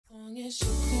as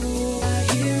you're cool,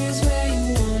 out here is where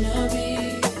you wanna be.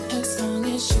 As long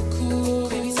as you're cool,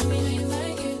 baby, tell me how you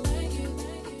like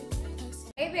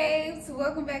it. Hey babes,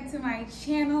 welcome back to my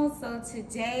channel. So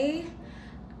today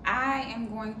I am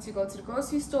going to go to the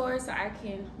grocery store so I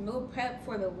can meal prep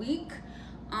for the week.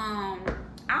 I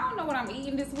don't know what I'm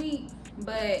eating this week,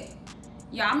 but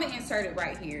yeah, I'm gonna insert it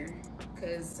right here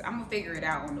because I'm gonna figure it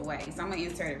out on the way. So I'm gonna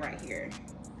insert it right here.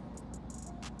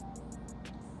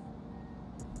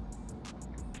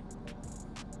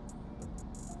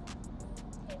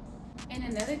 And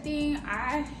another thing,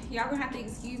 y'all gonna have to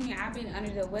excuse me, I've been under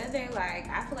the weather. Like,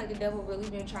 I feel like the devil really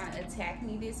been trying to attack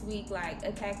me this week, like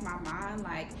attack my mind,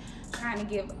 like trying to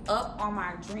give up on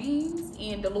my dreams,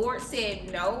 and the Lord said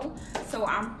no. So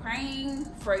I'm praying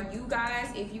for you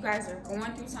guys. If you guys are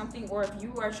going through something, or if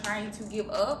you are trying to give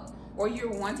up, or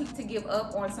you're wanting to give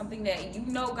up on something that you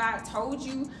know God told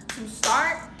you to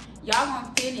start, y'all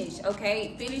gonna finish,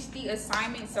 okay? Finish the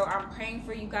assignment. So I'm praying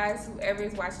for you guys. Whoever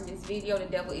is watching this video, the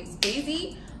devil is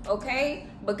busy, okay?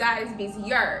 But God is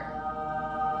busier,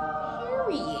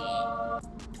 period.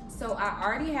 So I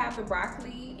already have the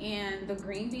broccoli and the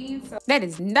green beans. So that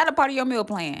is not a part of your meal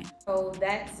plan. So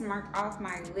that's marked off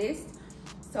my list.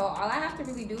 So all I have to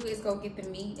really do is go get the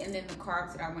meat and then the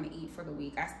carbs that I want to eat for the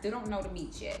week. I still don't know the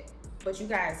meat yet, but you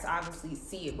guys obviously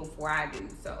see it before I do.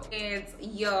 So, and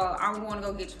y'all, I'm going to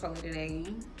go get Chipotle today,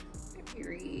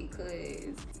 period,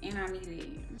 and I need it.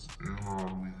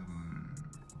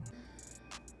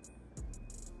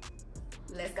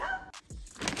 Let's go.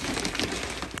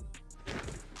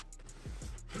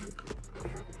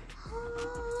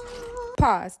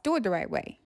 Pause, do it the right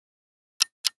way.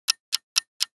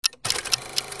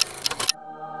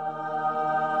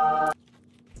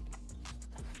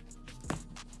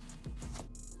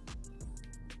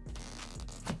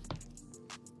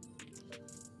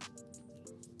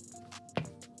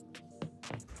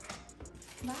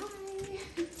 Bye. Bye.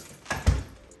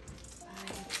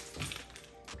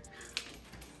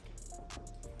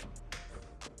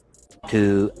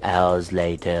 2 hours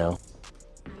later.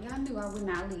 Y'all knew I would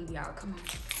not leave y'all. Come on.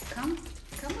 Come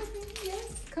with me.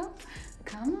 Yes, come on.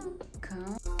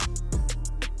 Come.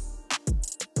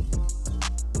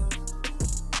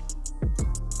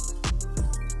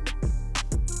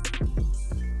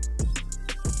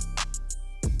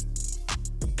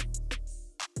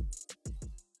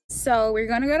 So we're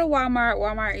gonna go to Walmart.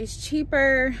 Walmart is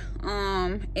cheaper,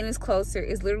 and it's closer.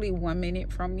 It's literally 1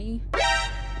 minute from me.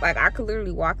 Like, I could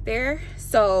literally walk there.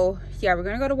 So yeah, we're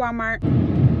gonna go to Walmart.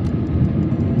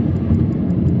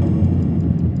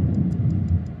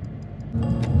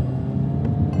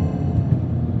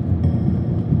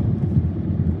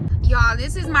 Y'all,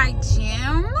 this is my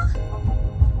gym.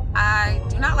 I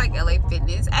do not like LA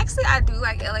Fitness. Actually, I do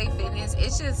like LA Fitness.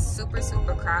 It's just super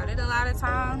crowded a lot of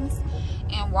times.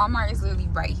 And Walmart is literally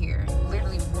right here.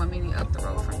 Literally 1 minute up the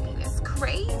road from me. That's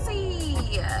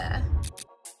crazy.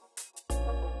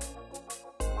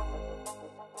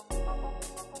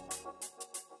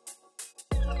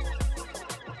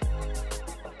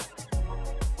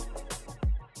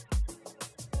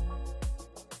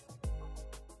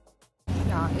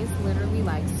 Y'all, it's literally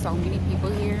like so many people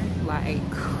here. Like,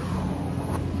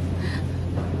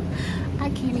 I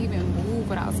can't even move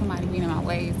without somebody being in my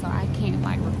way, so I can't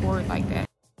like record like that.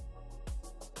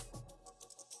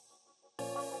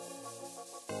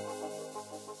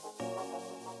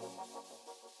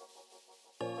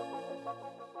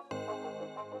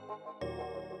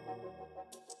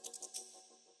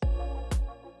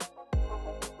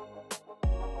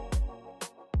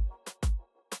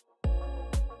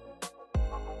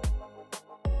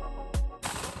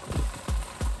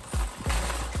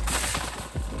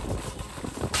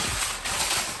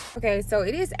 Okay, so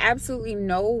it is absolutely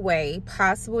no way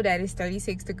possible that it's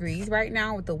 36 degrees right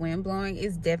now with the wind blowing.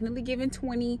 It's definitely giving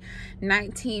 20,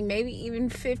 19, maybe even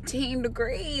 15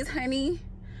 degrees, honey.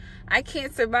 I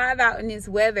can't survive out in this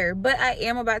weather, but I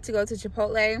am about to go to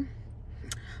Chipotle.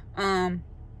 I'm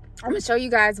gonna show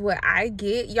you guys what I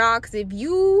get, y'all, because if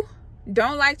you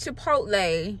don't like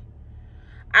Chipotle,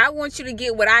 I want you to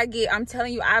get what I get. I'm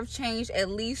telling you, I've changed at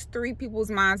least 3 people's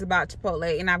minds about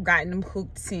Chipotle, and I've gotten them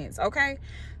hooked since, okay?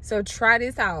 So try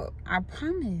this out. I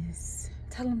promise.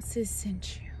 Tell them sis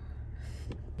sent you.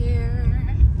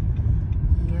 Here.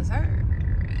 Yes, sir.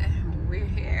 We're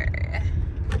here.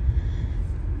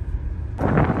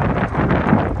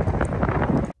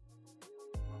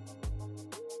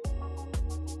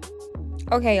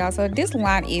 Okay, y'all, so this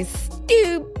line is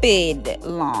stupid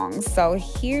long. So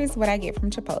here's what I get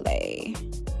from Chipotle.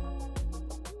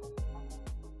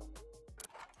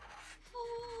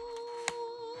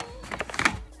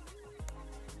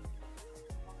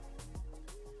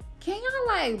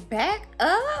 like, back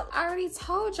up. I already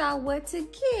told y'all what to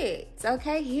get.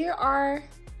 Okay, here are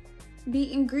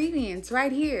the ingredients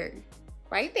right here.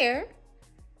 Right there.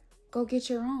 Go get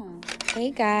your own.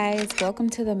 Hey guys, welcome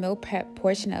to the meal prep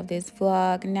portion of this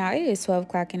vlog. Now it is 12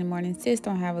 o'clock in the morning. Sis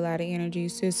don't have a lot of energy.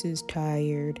 Sis is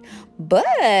tired.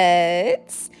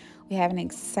 But we have an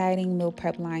exciting meal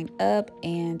prep line up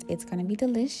and it's gonna be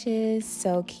delicious.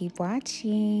 So keep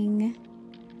watching.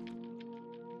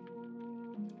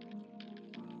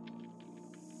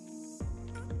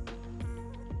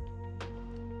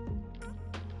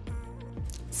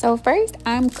 So first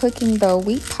I'm cooking the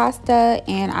wheat pasta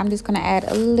and I'm just going to add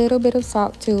a little bit of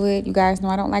salt to it. You guys know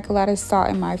I don't like a lot of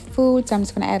salt in my food, so I'm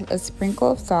just going to add a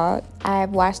sprinkle of salt. I've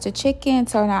washed the chicken,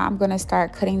 so now I'm going to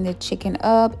start cutting the chicken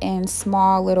up in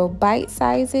small little bite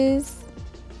sizes.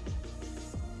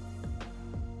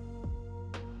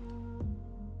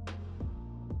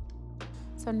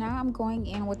 So now I'm going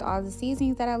in with all the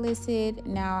seasonings that I listed.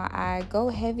 Now I go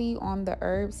heavy on the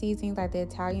herb seasonings, like the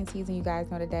Italian seasoning. You guys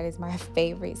know that is my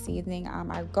favorite seasoning.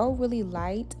 I go really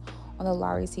light on the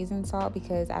Lawry seasoned salt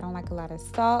because I don't like a lot of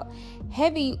salt.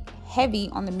 Heavy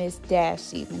on the Miss Dash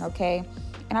seasoning, okay?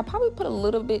 And I probably put a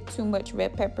little bit too much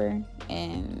red pepper,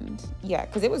 and yeah,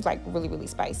 because it was like really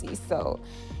spicy. So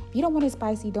if you don't want it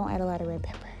spicy, don't add a lot of red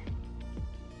pepper.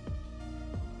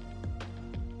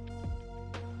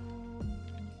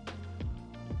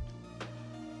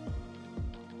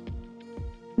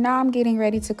 Now I'm getting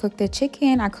ready to cook the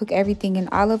chicken. I cook everything in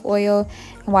olive oil,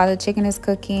 and while the chicken is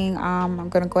cooking, I'm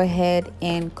gonna go ahead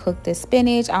and cook the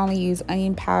spinach. I only use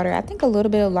onion powder, I think a little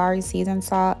bit of Lawry seasoned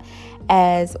salt,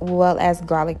 as well as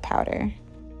garlic powder.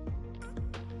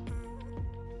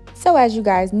 So as you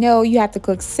guys know, you have to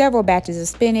cook several batches of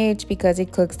spinach because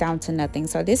it cooks down to nothing.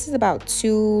 So this is about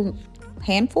 2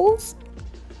 handfuls.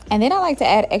 And then I like to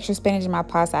add extra spinach in my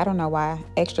pasta. I don't know why,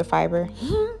 extra fiber.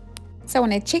 So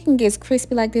when the chicken gets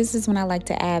crispy like this is when I like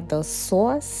to add the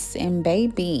sauce. And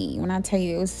baby, when I tell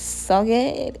you it was so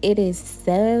good, it is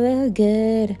so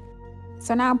good.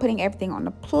 So now I'm putting everything on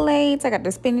the plates. I got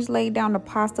the spinach laid down, the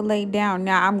pasta laid down.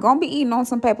 Now I'm gonna be eating on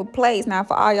some paper plates. Now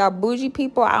for all y'all bougie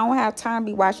people, I don't have time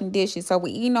to be washing dishes. So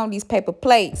we eating on these paper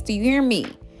plates. Do you hear me?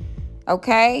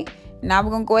 Okay, now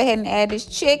we're gonna go ahead and add this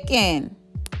chicken.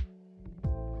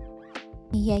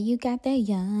 Yeah, you got that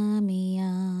yummy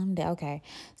yum. Okay,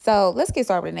 so let's get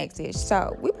started with the next dish.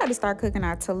 So we about to start cooking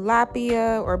our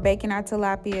tilapia or baking our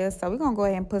tilapia. So we're gonna go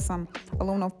ahead and put some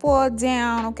aluminum foil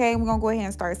down. Okay, we're gonna go ahead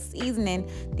and start seasoning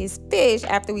this fish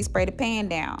after we spray the pan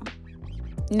down.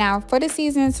 Now for the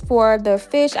seasons for the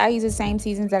fish, I use the same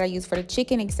seasons that I use for the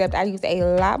chicken, except I use a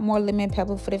lot more lemon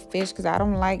pepper for the fish because I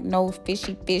don't like no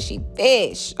fishy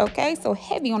fish. Okay, so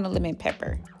heavy on the lemon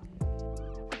pepper.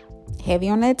 Heavy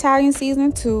on the Italian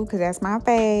seasoning too, because that's my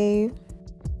fave.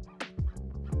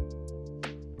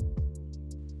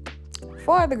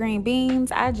 For the green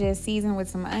beans, I just season with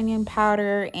some onion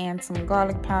powder and some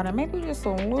garlic powder. Maybe just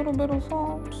a little bit of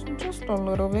salt, just a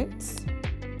little bit.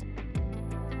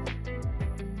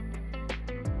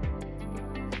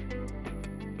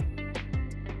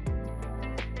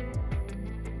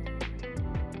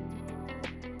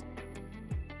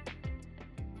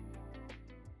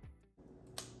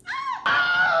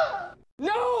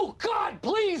 No, God,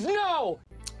 please, no!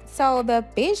 So the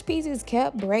fish pieces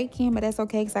kept breaking, but that's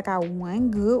okay because I got one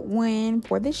good one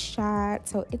for the shot,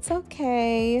 so it's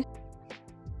okay.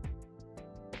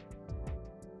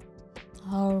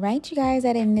 All right, you guys,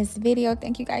 that in this video.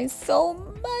 Thank you guys so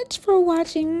much for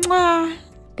watching. Mwah.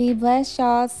 Be blessed,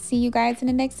 y'all. See you guys in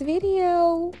the next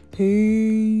video.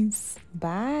 Peace.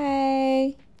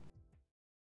 Bye.